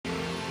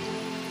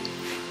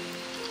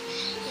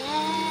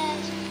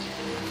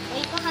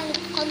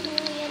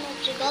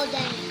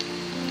Golden.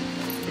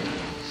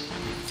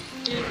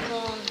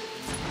 Tylko...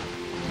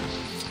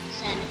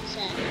 Ser.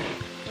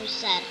 Mój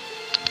ser.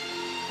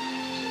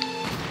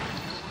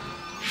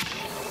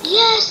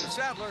 Jest!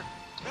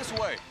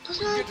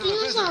 Poznałem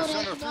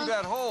dinozaura chyba.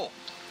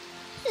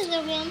 Co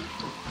zrobiłem?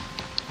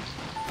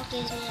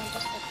 Okej, zmieniam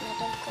postać na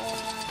tą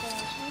kolorową.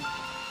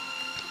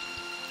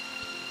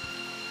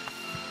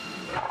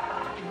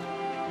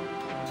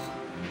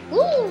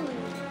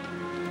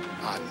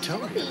 I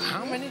told you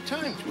how many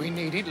times we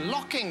needed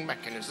locking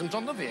mechanisms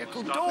on the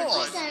vehicle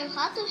doors.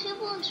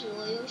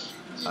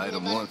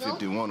 Item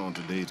 151 on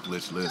today's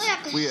glitch list.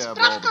 We have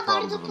all the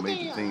problems of a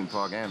major theme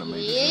park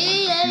animated,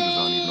 and the computers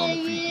aren't even on the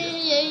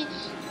feet yet.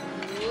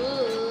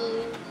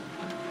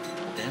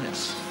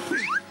 Dennis,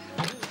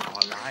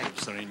 our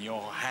lives are in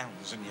your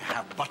hands and you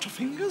have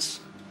butterfingers?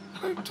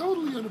 I'm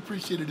totally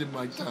unappreciated in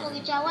my time.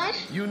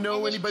 You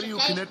know anybody who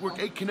can network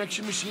 8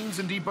 connection machines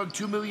and debug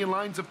 2 million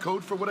lines of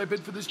code for what I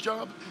bid for this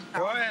job?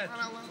 Quiet,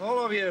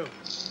 all of you.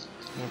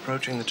 We're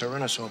approaching the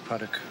Tyrannosaur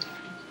paddock.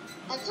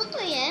 A co to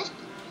jest?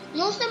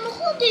 No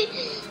samochody!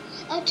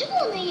 A czemu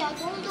one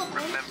jadą do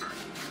Remember,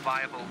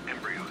 viable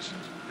embryos.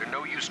 They're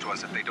no use to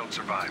us if they don't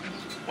survive.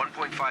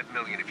 1.5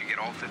 million if you get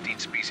all 15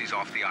 species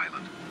off the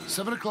island.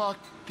 7 o'clock,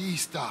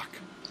 D-Stock.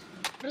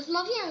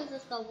 Rozmawiałem ze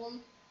sobą.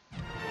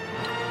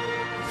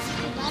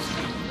 Bardzo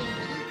pięknie.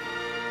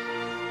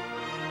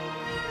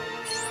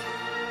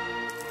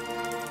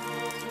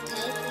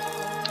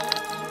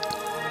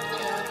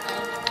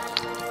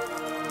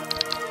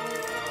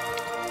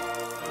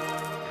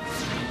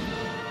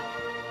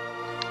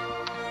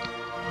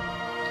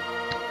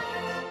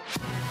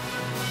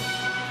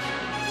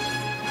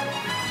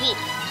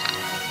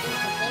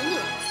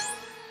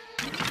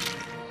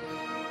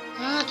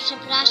 A,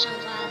 przepraszam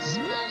was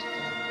bardzo.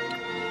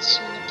 Coś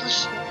mi nie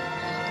poszło.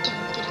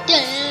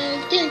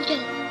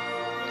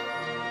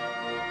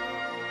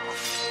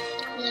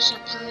 Nasza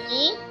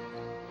pani.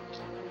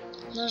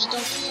 Nasz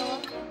doktor.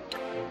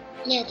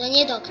 Nie, to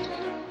nie doktor.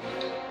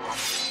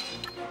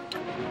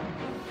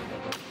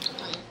 To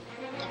pan.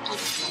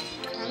 Taki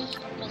pan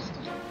po prostu.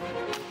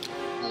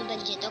 On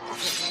będzie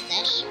dokupiony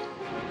też.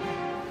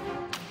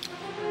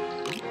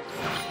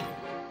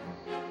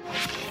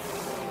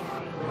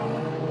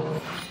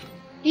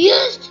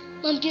 Jest!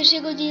 Mam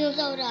pierwszego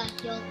dinozaura.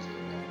 Jest.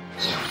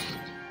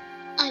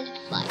 Ale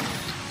fajnie.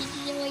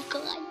 Widzicie, moi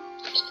kochani.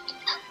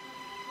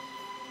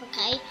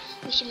 Okej,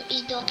 musimy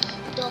iść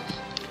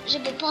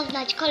żeby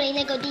poznać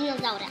kolejnego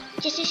dinozaura.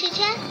 Cieszycie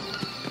się?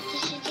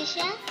 Cieszycie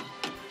się?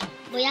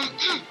 Bo ja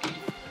tak.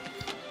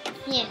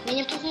 Nie, my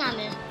nie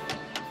poznamy.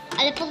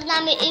 Ale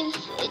poznamy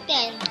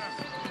ten.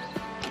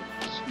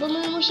 Bo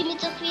my musimy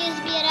co chwilę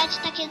zbierać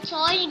takie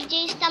coś,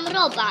 gdzie jest tam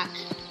robak.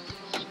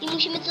 I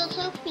musimy to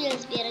co chwilę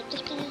zbierać, to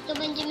wtedy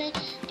zdobędziemy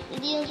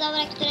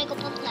dinozaura, którego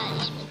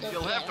poznaliśmy.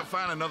 You'll have to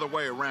find another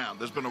way around.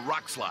 There's been a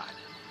rock slide.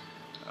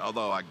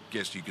 Although I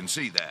guess you can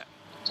see that.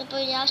 Co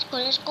powiedziałaś,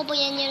 koleżko, bo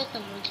ja nie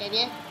rozumiem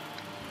ciebie.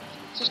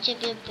 Coś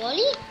ciebie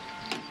boli?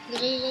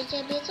 Gryzie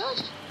ciebie coś?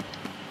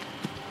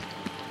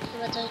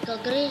 Chyba coś go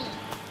gryzie.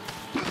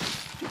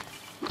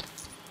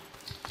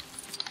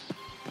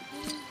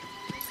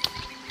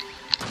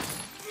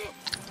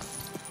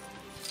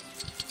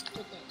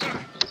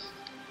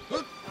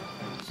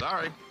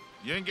 Sorry,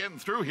 you ain't getting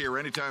through here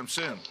anytime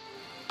soon.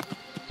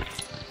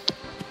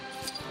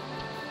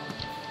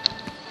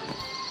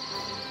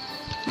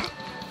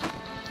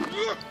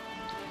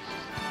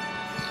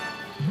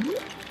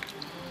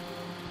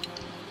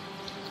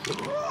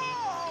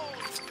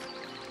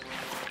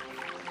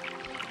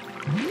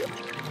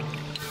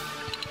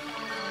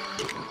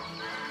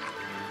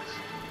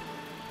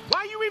 Why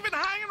are you even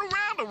hanging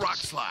around a rock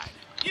slide?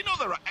 You know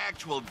there are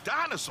actual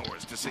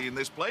dinosaurs to see in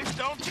this place,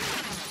 don't you?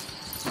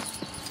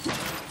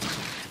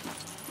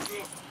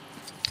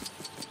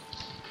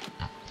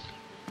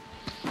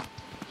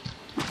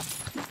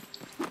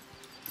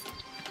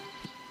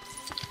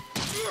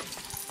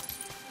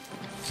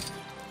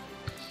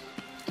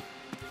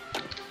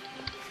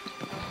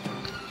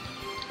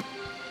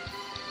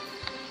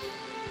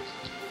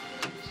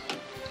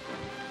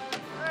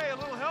 Hey, a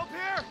little help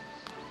here?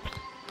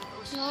 I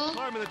was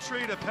climbing the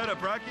tree to pet a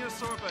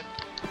brachiosaur, but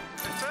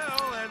I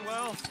fell and,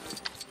 well,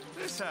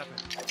 this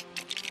happened.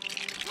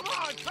 Come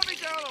on, cut me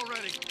down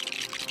already.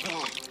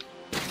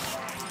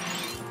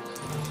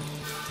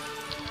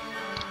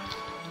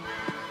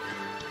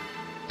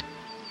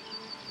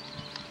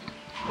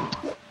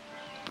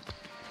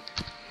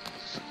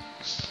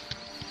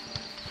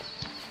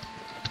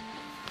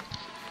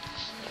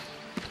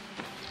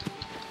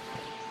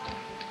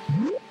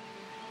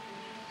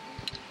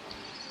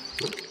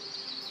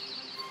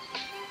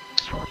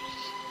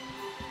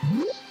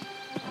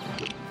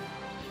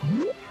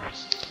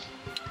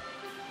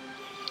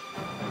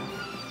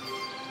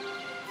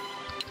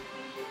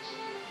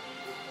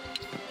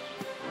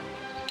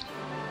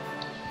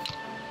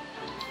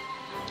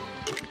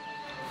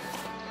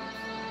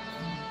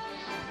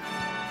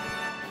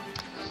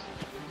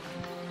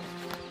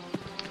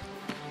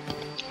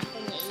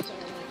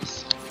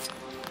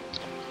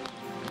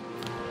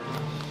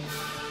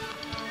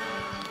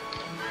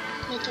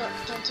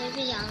 coś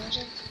wiedziałam, że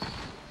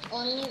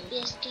on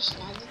niebieskie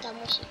ślady tam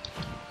musi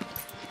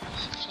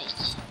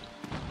przejść.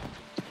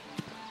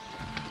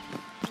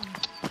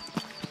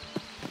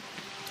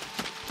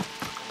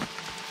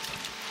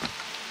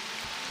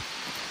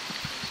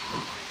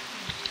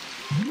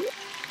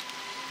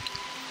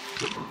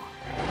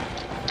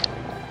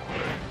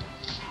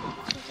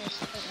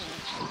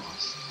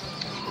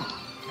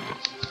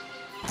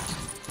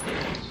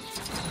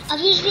 A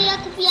wiesz, że ja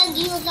kupiłam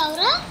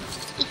dinozaura?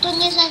 I to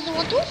nie za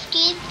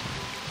złotówki.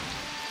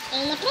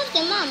 Ale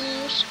naprawdę mam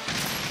już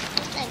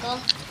z tego.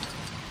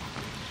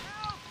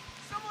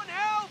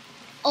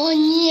 O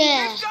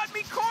nie!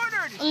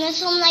 One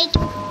są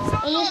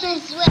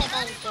złe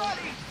bardzo.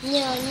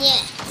 Nie, o nie.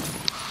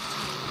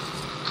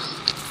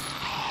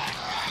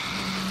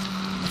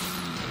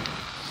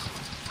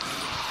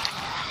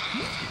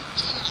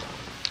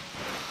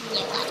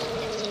 Nie bardzo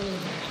chcę.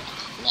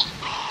 Nie.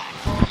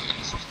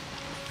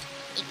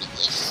 I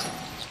widzisz.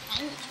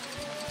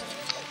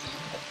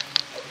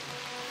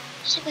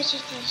 Czego się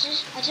cieszysz?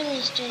 A czego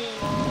jeszcze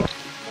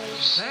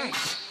boisz się? Thanks.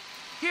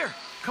 Here,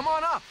 come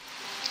on up.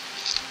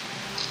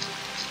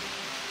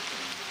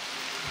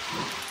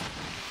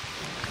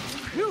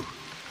 Phew,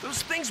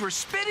 those things were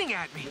spitting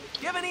at me. Do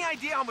you have any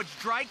idea how much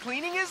dry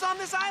cleaning is on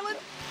this island?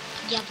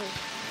 Diabeł.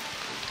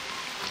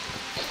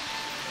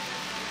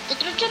 To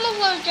czemu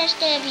włączasz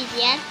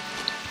telewizję?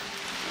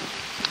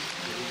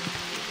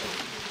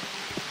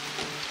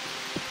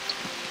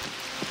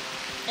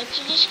 Ale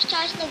przecież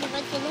chciałaś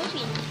nagrywać ten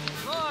film.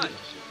 Come on,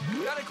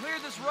 we gotta clear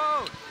this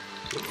road.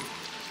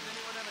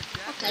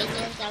 Okej,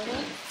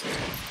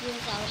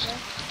 dinozaurze.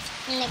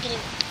 Nie nagrywam.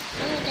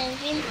 Mamy ten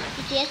film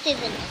i ty jesteś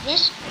ze mną,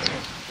 wiesz?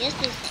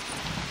 Jesteś ze mną.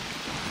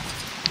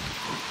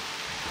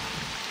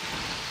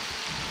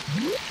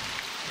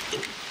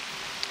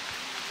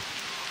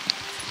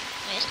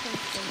 Jestem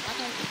w tym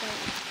batem i to...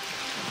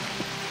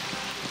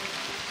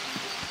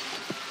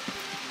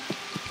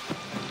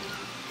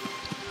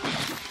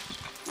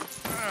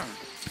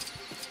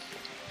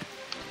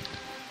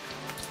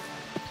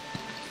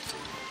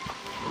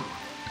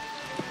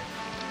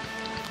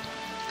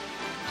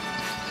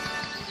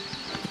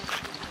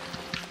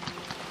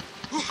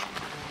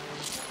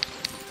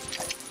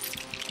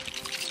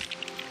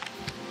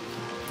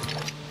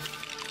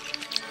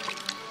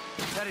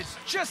 That is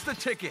just the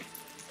ticket.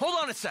 Hold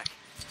on a sec.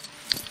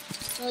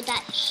 No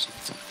dajesz.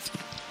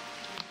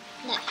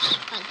 Dajesz,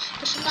 pan.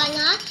 Proszę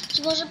pana,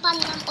 czy może pan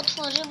nam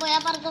otworzy, bo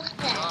ja bardzo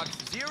chcę. Box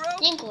 0,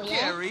 Dziękuję.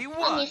 carry Pan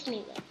 1. jest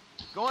miły.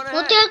 Go on No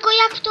ahead. tylko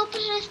jak to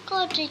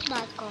przeskoczyć,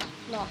 matko?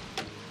 No.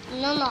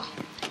 No.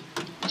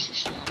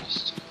 Musisz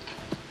znaleźć.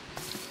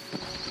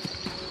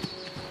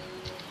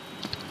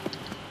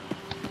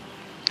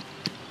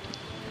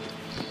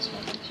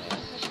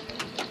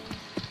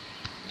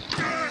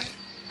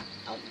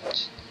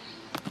 Obudź.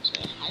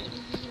 Przyjechali.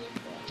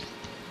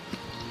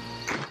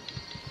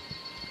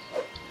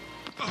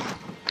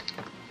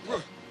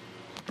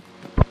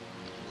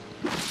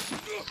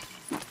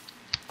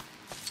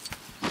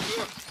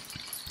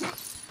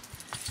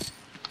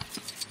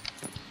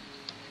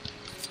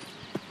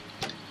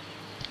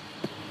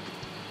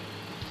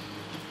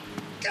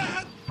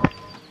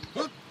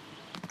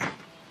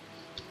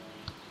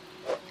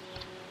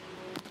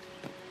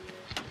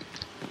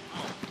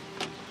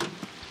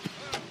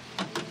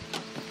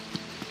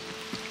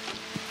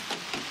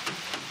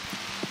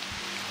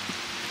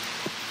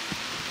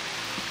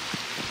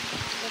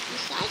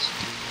 Zapisać?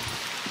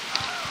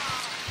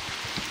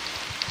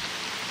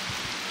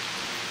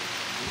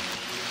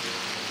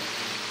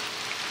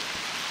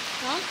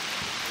 No?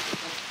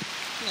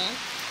 Nie.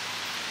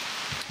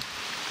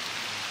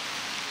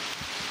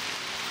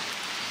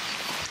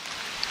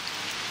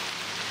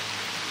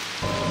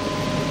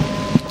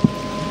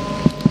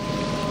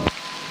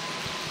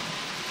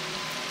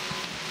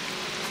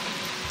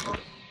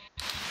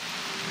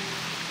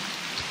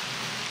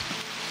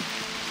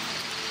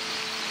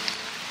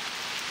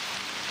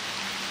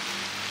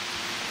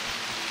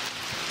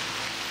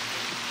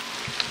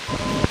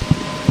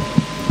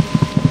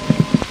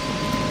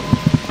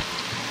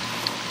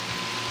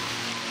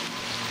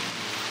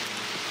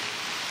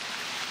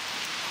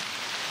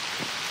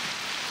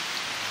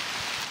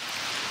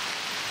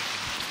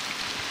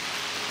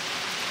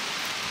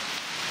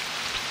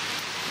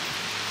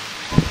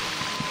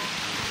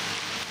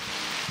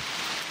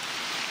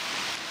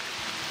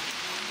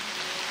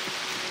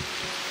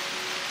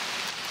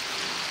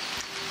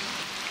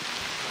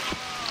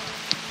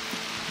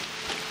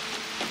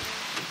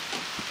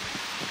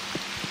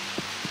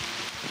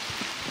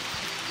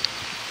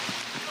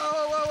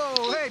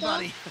 Whoa, hey,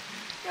 buddy.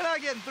 You're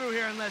not getting through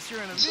here unless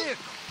you're in a vehicle.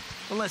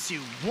 Unless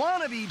you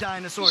want to be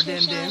dinosaur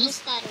Myślałam, że din-dins.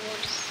 Star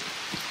Wars.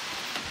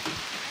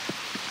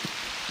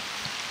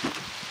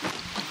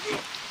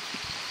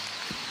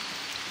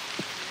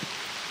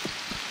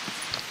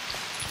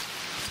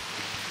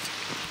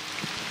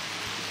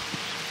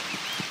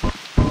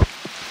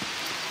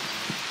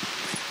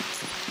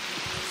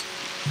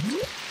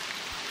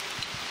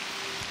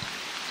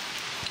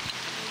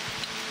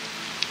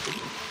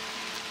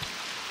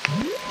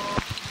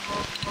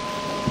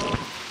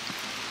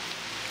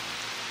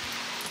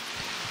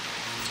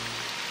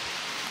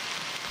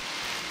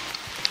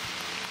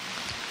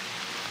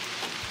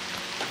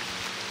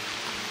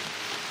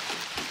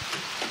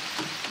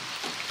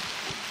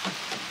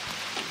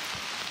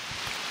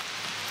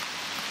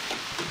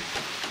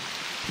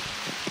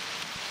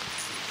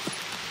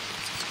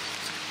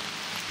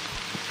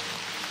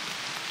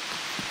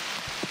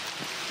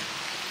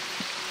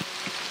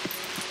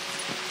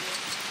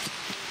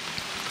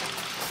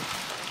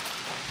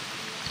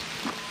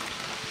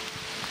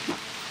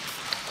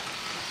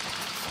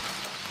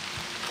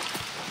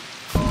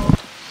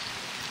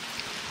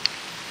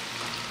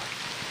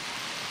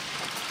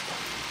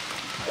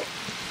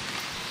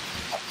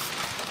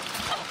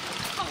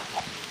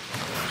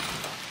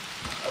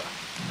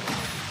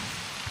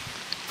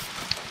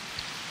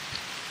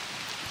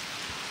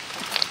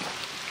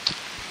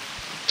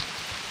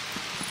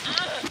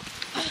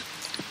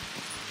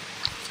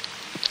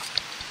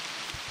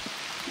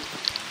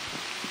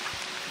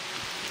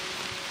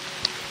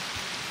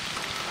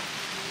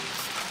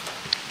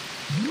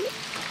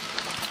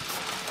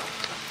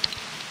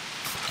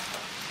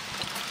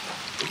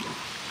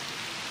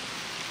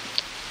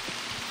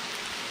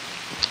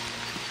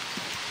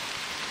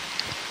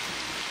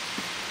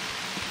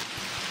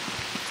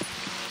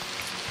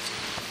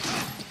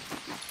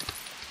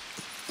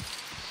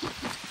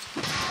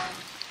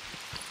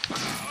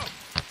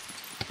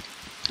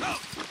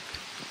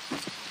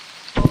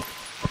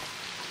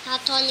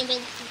 Co nie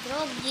będę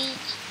robić?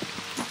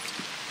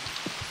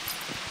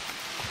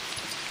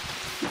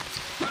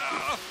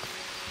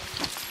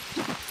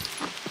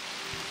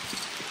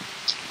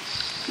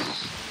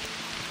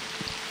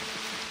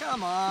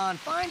 Come on,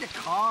 find a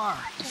car.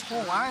 This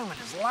whole island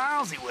is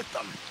lousy with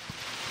them.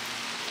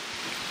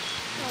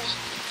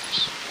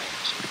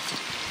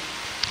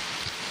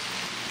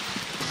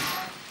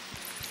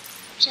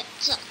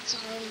 Co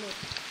mówię?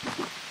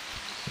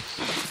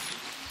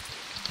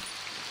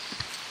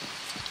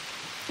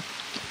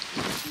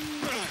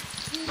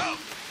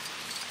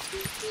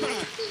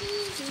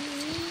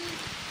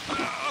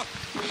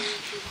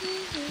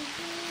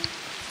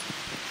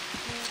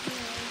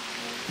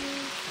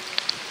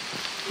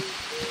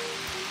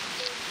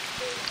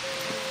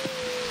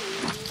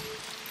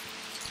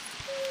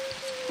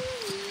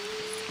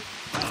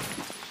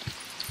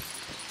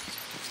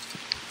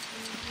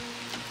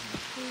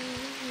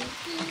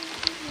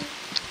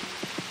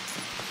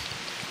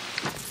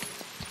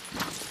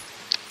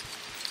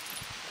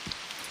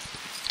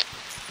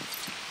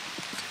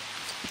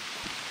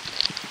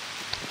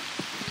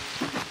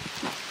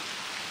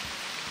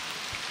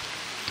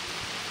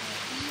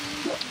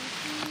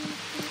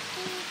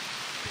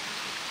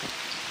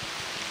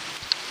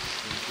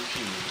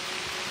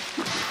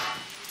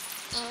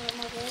 Ale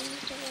mogę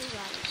to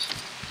wywalić.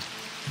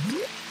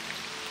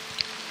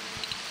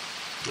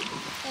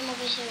 Ja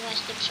mogę się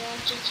właśnie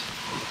przyłączyć.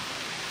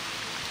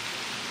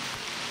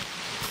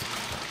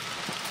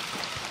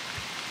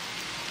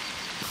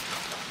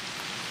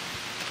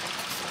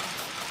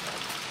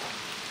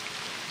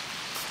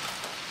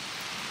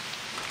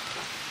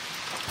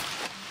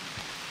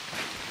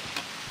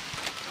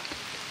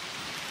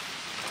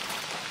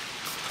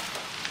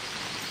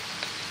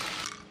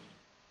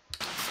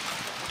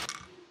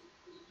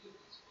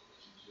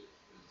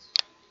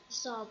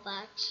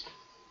 Zobacz.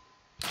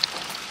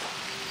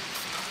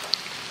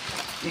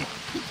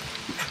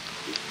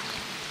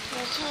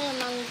 No co ja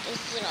mam to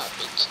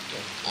zrobić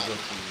tutaj?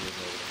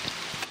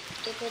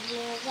 Tego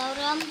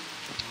dinozaura?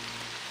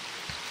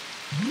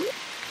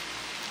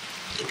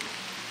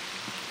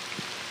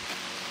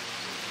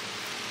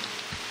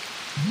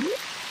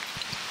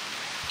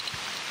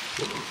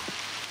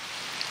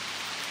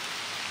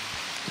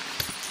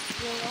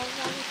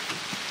 Dinozaur.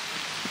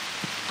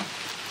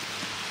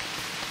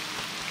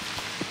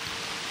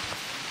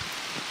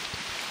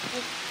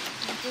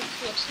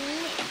 Bezpieczne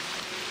miejsce.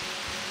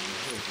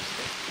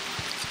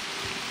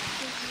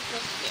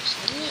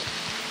 Bezpieczne miejsce.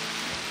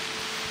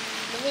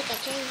 Mówię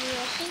tak jak w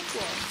Jurassicu.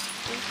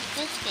 To jest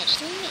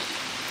bezpieczne miejsce.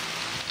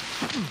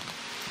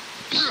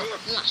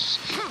 Masz.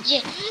 Gdzie?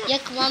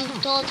 Jak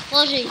mam to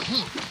otworzyć?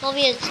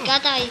 Powiedz,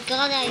 gadaj.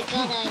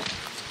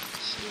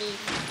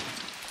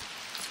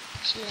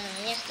 Ślina.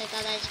 Nie chcę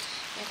gadać,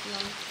 jak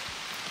mam.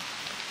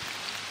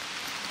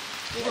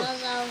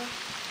 Dinozaur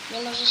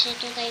nie może się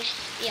tutaj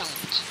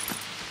wpiąć.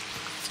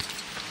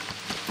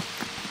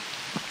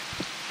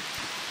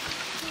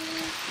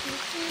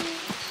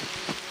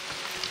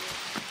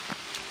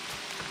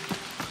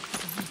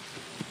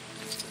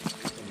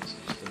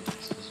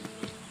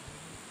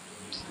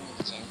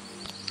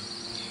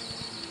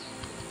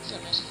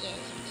 Zobacz,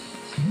 jest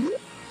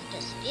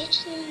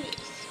bezpieczne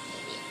miejsce.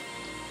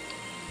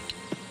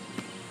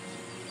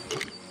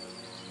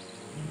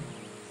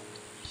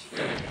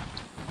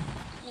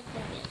 Jak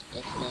mówię,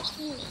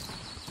 bezpieczne miejsce.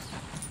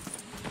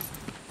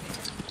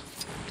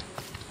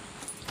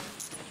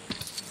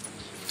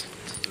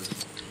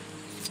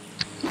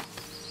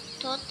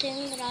 To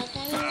tym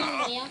razem nie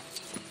moja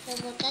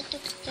robota,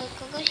 to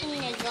kogoś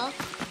innego,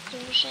 to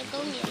muszę go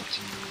mieć.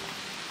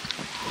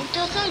 I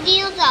to są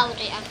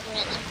dinozaury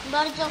akurat.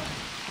 Bardzo,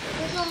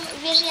 to są,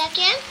 wiesz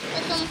jakie?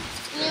 To są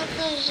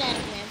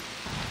mięsożerne.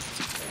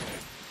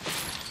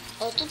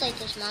 O, tutaj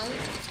też mam,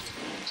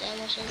 co ja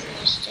muszę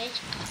zniszczyć.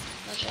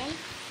 Może?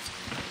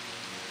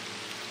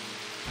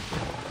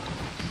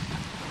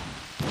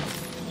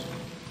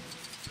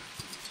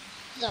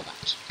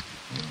 Zobacz.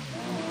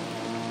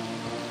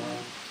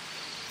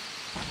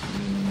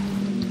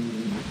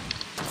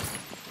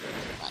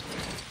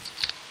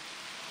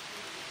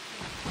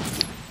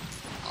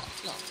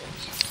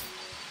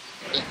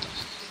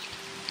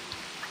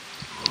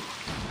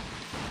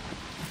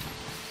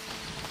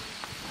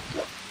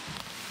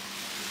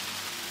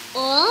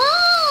 O,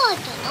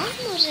 to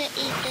on może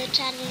iść do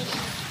czarnych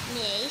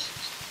miejsc.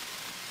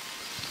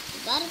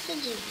 Bardzo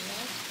dziwne.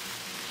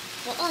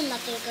 Bo on ma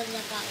tylko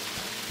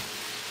zapałkę.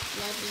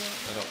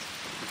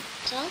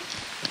 Co?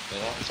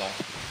 Raca.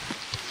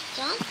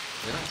 Co?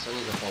 Raca,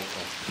 nie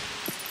zapałka.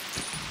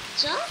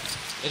 Co?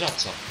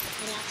 Raca.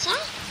 Raca?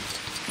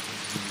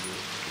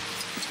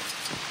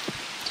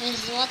 To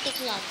jest złoty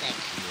klocek.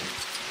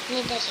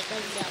 Nie da się go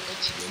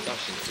zrobić. Nie da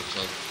się, to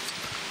trzeba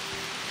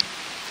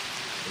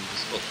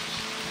skoczyć.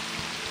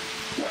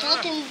 To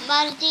tym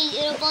bardziej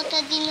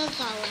robota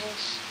dinozaurów.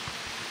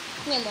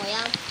 Nie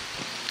moja.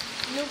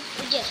 Lub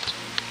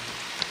dziewczyn.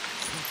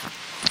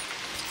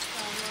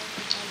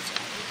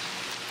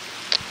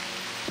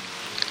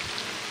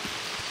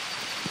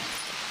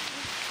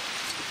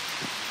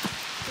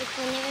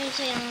 Tylko nie wiem wiem,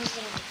 co ja mam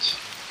zrobić.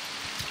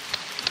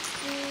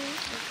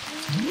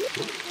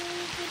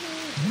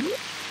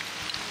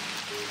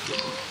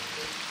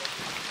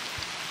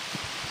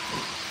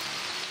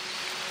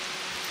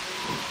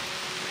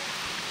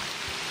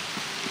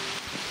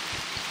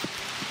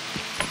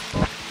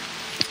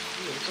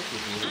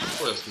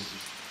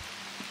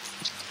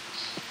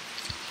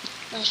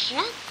 Masz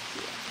rację.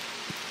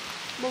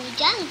 Bo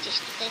widziałem gdzieś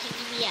tutaj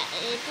taki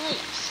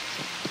pojazd.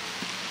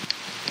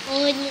 O,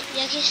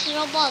 jakieś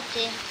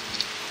roboty.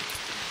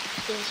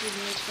 Tu jest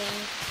widmo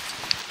twoją.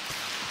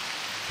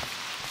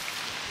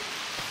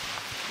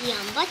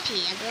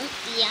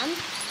 Jam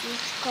i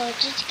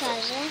skoczyć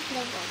każe do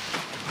wody.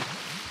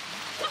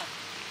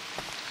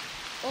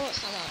 O,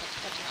 samolot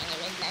skoczyła, nie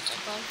wiem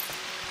dlaczego.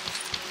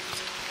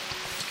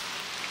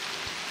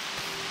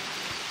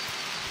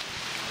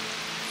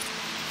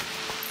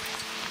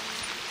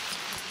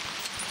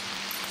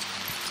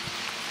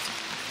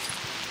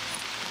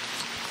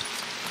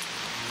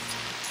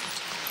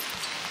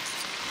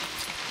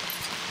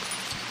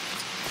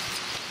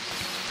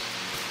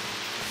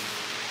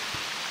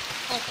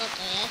 O, co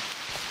to jest?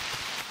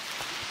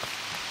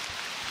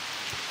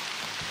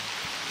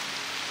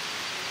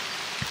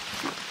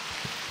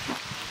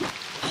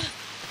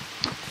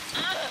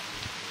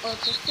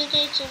 O, coś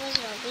tutaj trzeba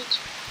zrobić.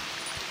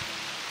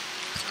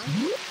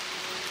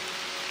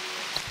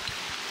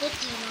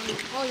 Tutaj mamy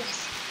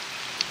pojazd.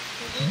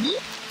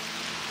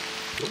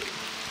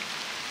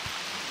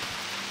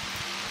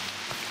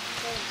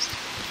 Pojazd.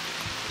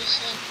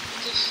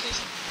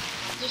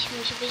 Gdzieś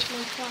musi być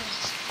mój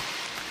pojazd.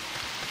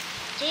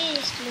 Gdzie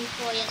jest mój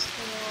pojazd?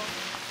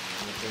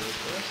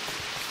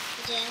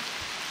 Gdzie?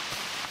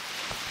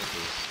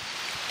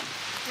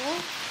 Tu?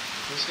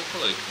 To jest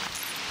kolejka.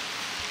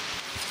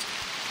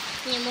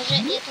 Nie, może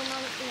ja to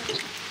mam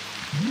inaczej.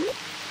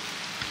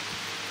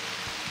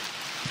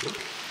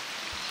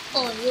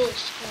 O, już,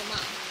 no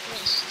mam.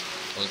 Jest.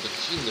 Ale to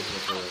jakiś inny chyba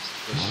pojazd.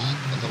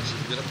 A tam się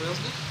wybiera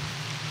pojazdy?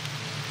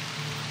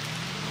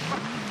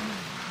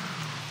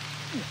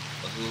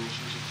 A to nie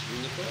musi być jakiś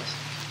inny pojazd?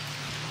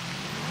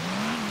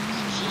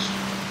 Słyszysz?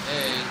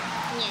 Ej!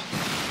 Nie.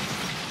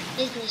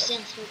 Nie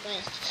znalazłem swój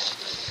pojazd.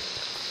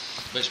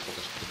 Weź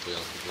pokaż te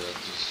pojazdy, bo ja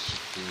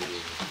to nie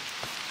wiem.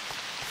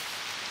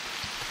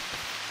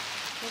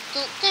 No to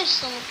też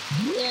są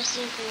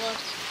Jurassic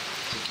World.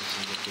 Co to są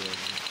za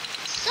pojazdy?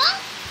 Co?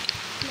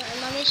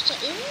 Mam jeszcze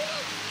inne?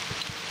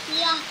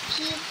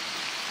 Jaki?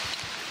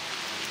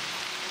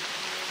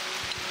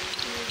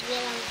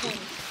 Wybieram ten.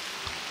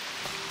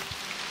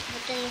 Bo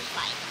ten jest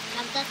fajny.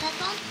 Prawda,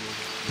 tato?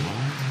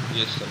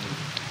 Jedź tam,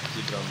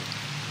 zjebramy.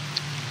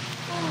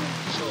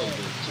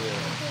 Przodu.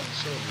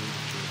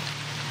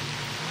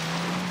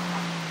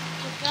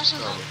 Przepraszam,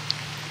 ale...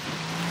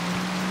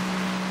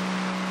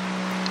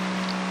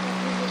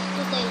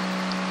 Tutaj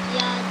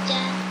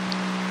jadzie.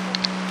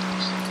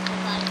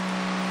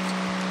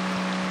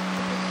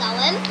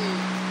 Dostałem.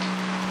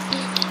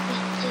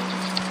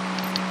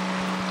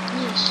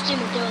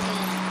 Niszczymy drogę.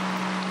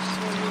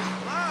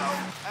 Hello?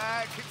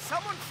 Can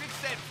someone fix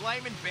that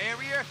flaming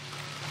barrier?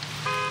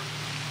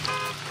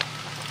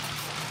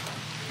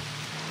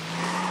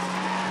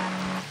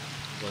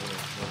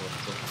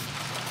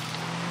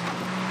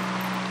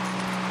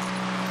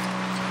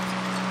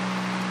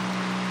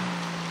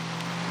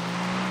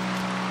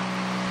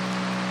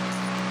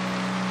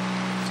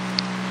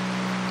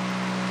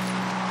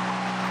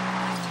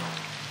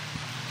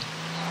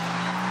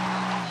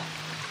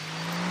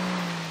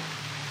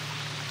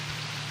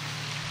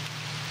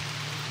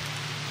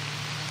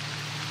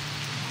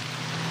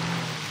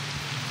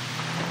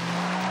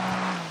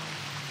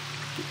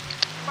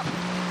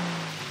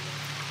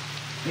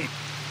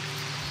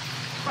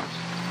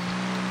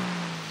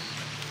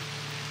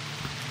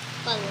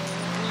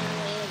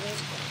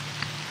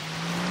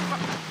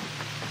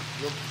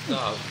 No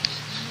tak.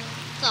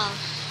 Co?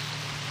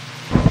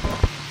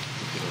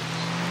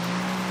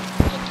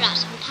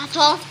 Przepraszam,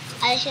 tato,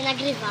 ale się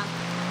nagrywa.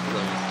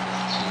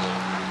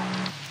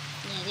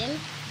 Nie wiem.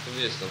 To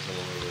wiesz tam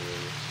samochodem,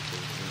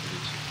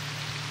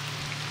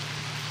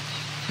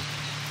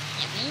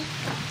 Nie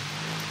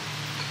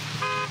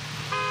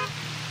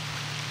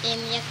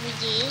wiem. Jak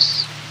widzisz.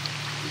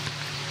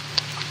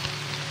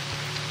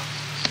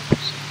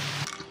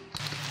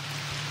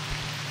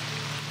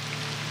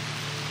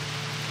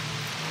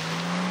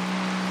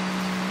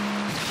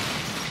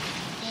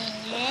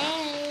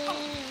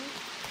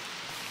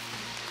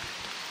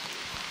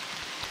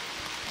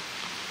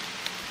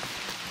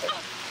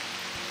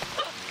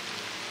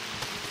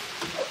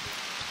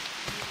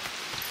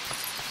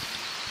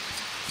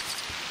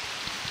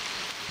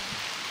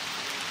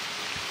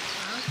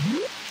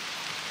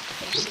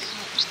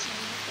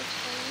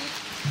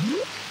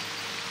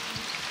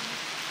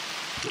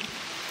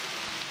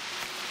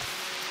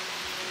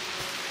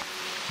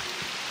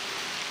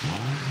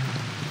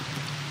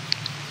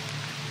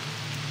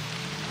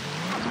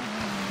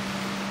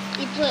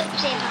 I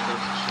przyjechał.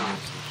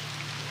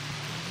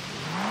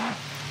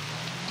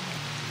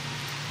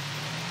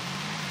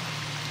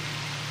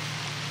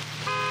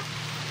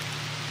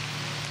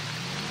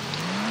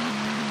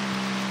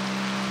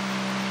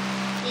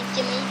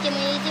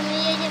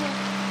 Jedziemy.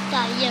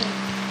 Tak, jedziemy.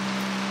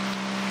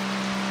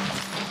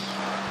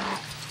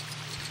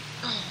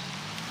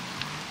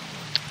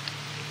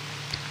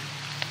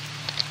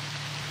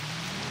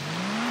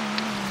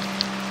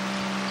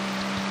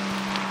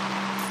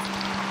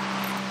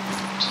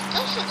 Czy to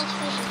się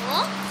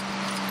otworzyło?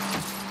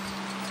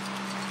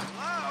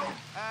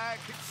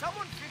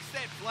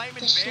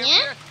 Też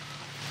nie?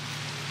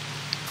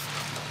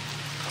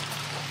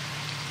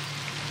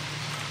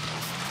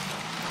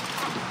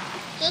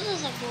 Co to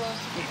za głos,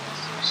 który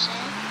słyszę?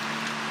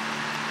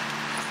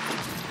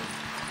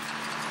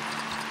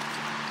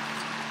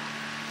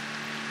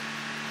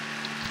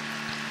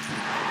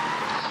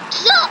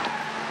 Co?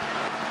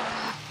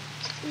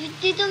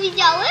 Ty to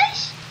widziałeś?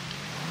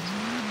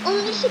 On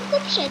szybko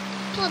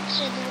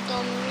podszedł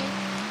do mnie.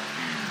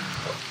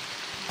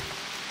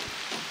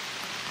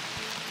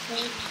 No i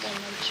tutaj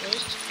mam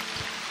przyjść.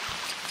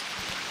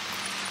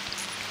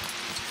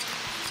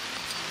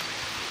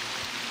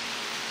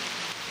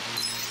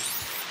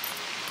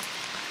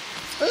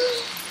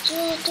 Co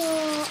to?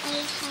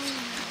 Ale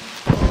fajne.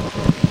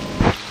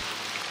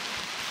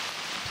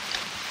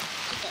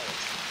 Tutaj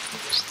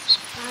jest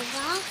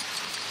szpaga.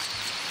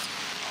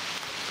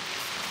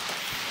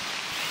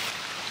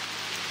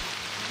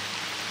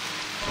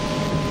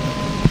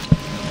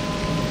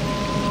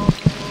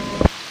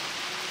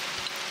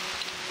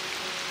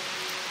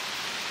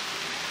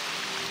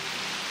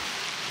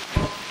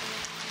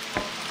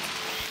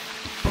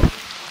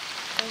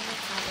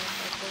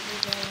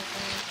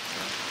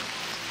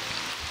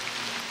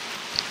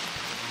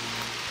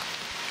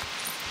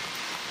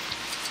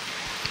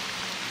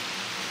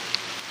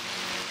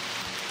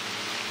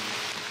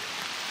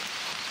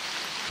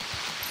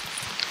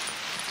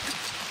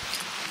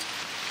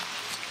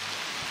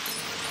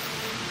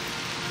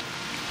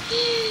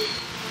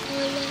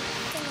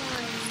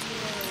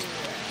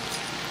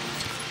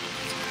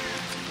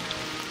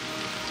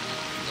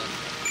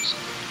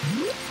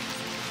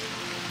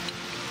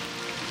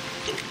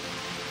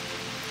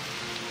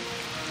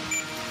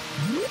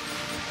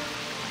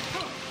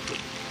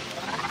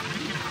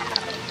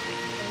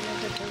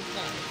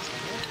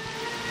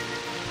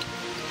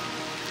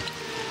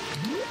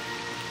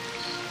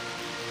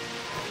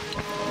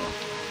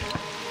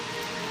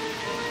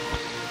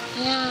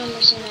 Ja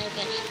muszę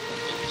najpierw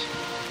kupić.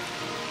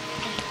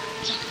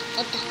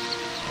 O tak.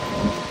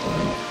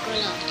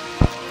 Kolor.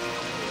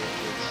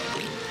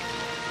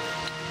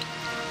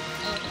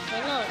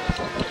 Kolory.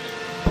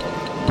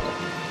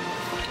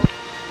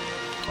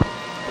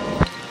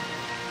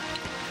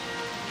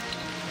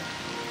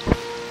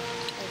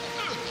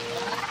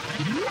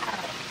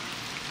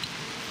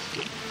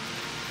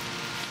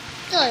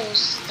 To już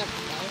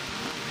stopnął.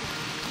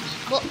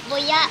 Bo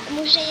ja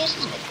muszę jeszcze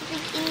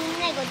kupić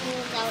innego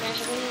dinozaura,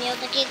 żebym miał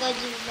takiego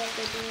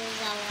dziwnego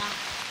dinozaura.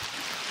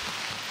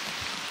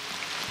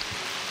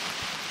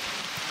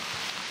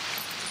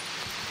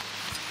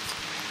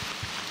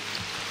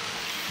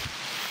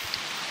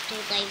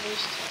 Tutaj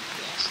wyjście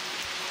jest.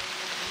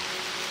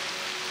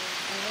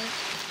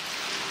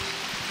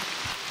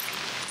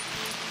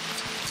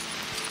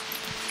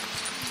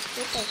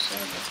 Tutaj się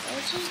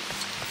wychodzi.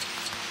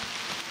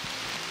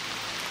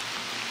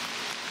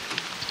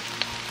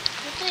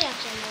 No to jak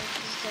ja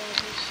mogę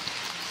zrobić?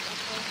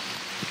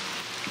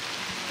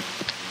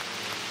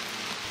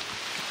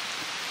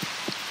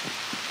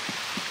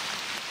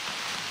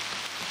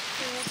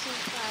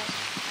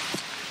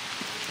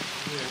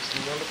 Nie,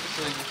 no ale po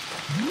co idziesz?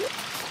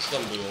 Co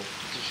tam było?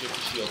 Coś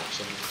jakiś jod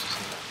trzeba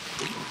wcisnąć.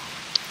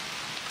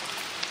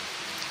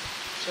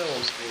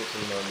 Przełom z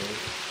powrotem na mnie.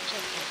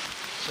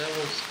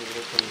 Przełom z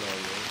powrotem na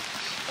mnie.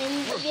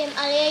 Wiem,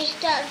 ale ja już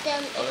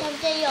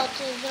tamte jod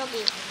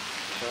zrobiłem.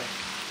 Tak?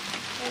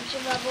 Tam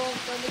trzeba było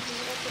powiedzieć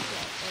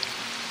recyklator.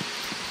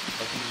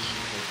 A ty gdzieś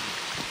wychodzi?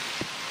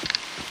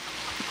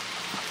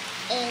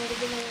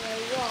 Gdybym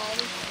miał ją,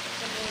 to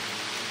sobie...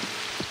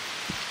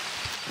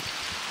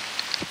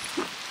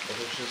 A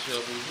to przez chwilę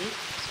później?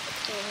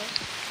 Który?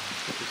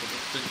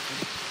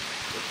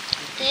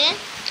 Ty? Nie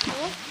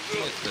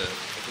ty.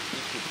 A to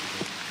ty.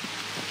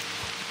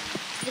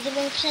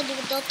 Gdybym wszedł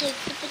do tej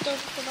kupy, to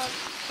chyba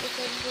by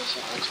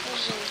się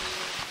otworzył.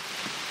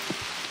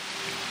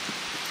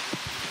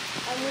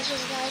 A muszę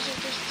znaleźć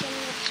jakieś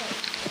ciemne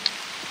przejście.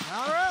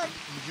 Alright,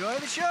 enjoy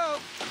the show.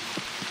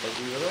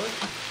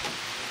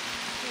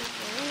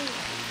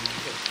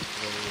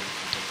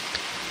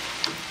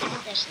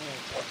 Też nie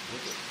wiem.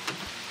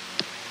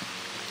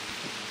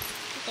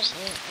 Też nie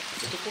wiem.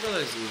 No to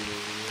pogadaj z nimi.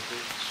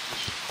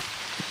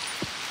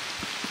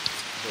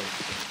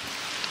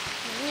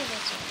 Nie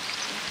wiem co on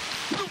chce.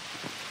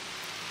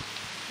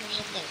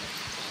 Może tego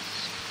chce.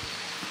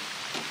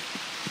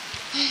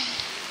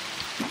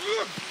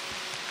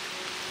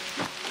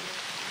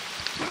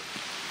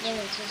 Nie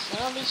wiem co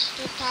zrobić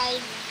tutaj.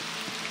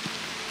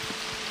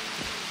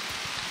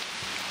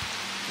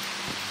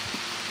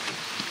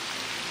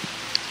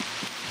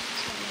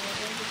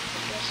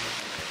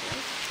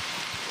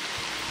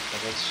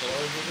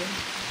 Strzelałeś w ogóle?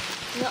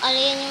 No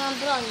ale ja nie mam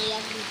broni,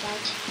 jak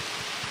widać.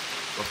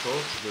 A to? Co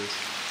to jest?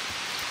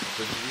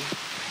 te drzwi.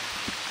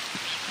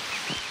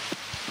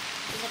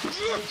 Zaraz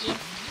chodzi.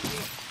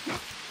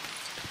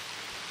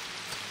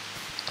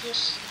 Już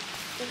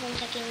to są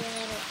takie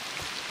numery.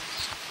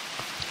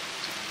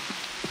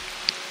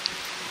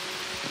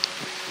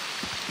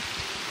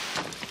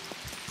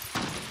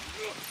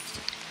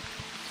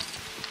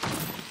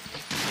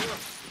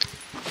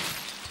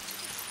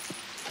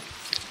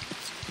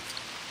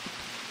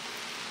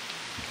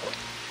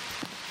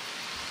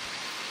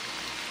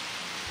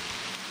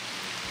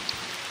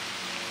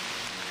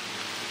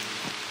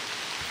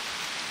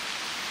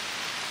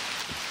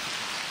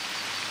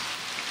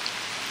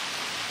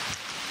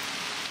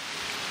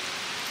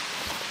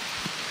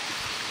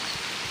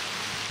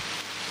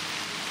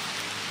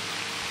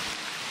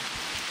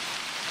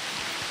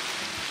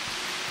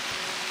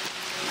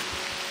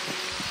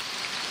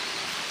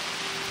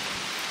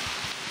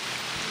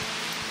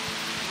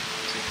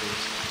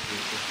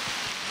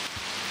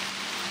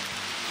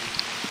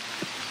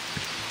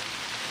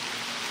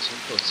 Są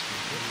klocki,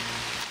 nie?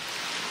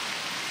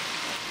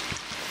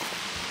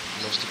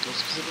 Masz te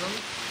klocki zebrane?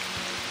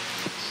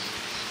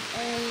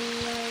 No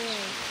nie.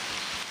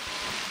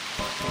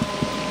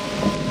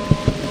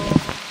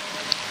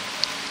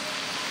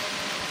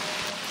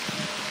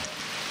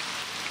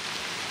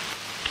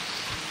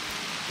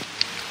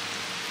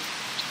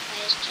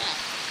 A jeszcze raz.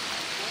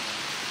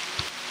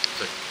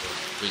 Tak,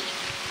 wyjdź.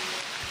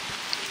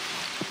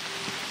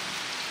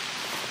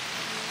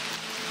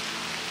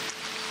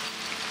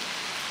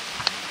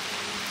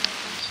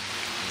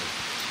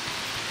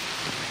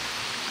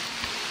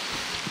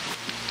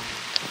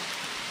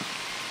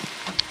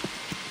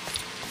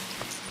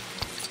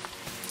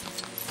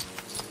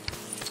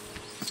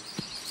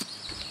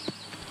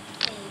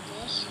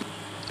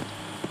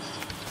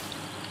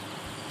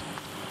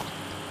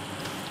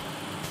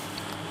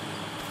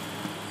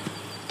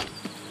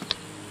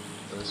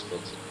 To jest po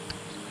co?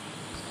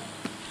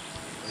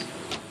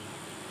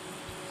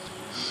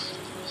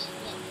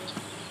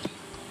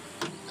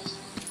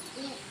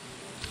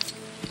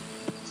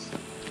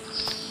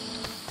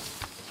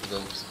 Uda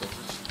mi się skoczyć?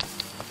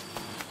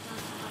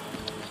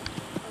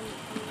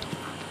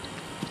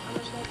 A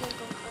można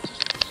tylko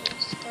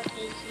chociaż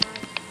skoczyć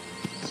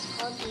na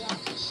schody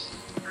jakieś.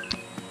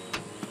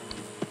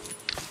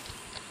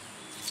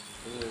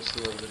 Nie wiem, co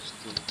mam dać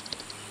tu.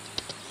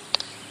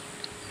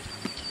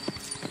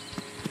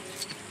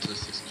 Co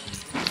jest tej skrzyni?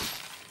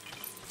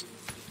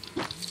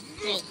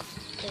 Nie,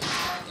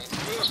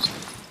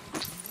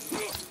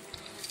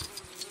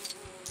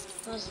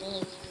 to z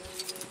nim.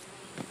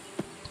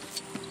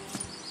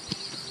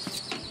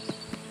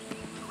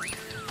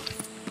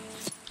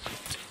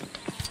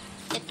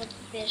 To po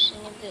pierwsze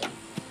nie było.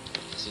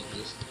 Co tu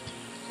jest?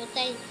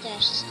 Tutaj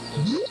też jest.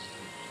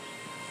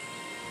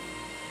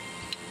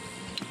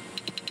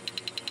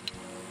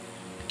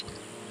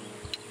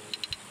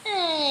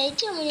 Ej,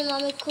 czemu nie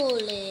mamy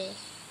kuli?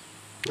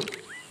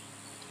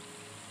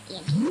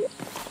 Nie.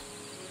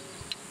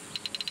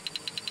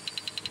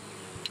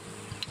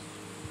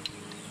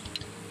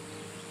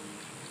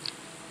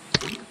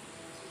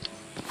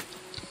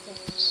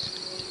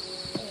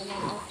 Ile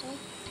mam auto?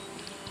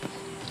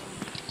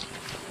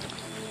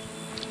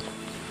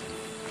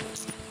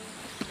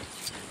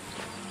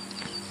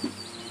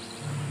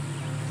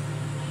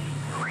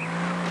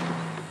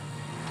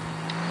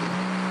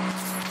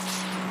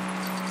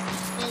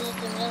 Będę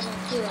tym razem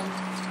tyłem.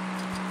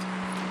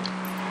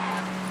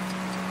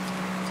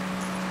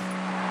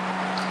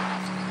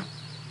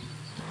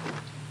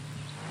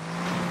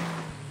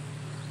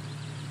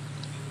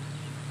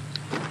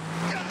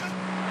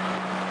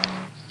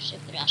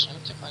 Przepraszam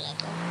cię,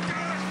 kolego.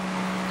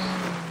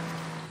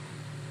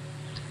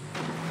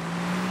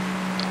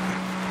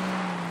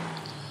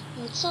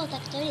 No co,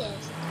 tak to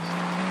jest?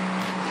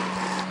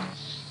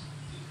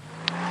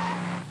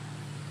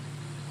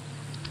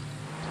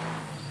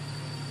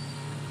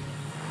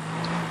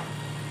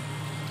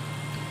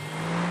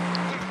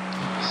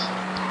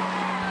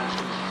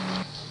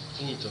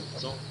 Finito,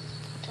 co?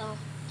 To.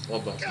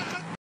 Oba.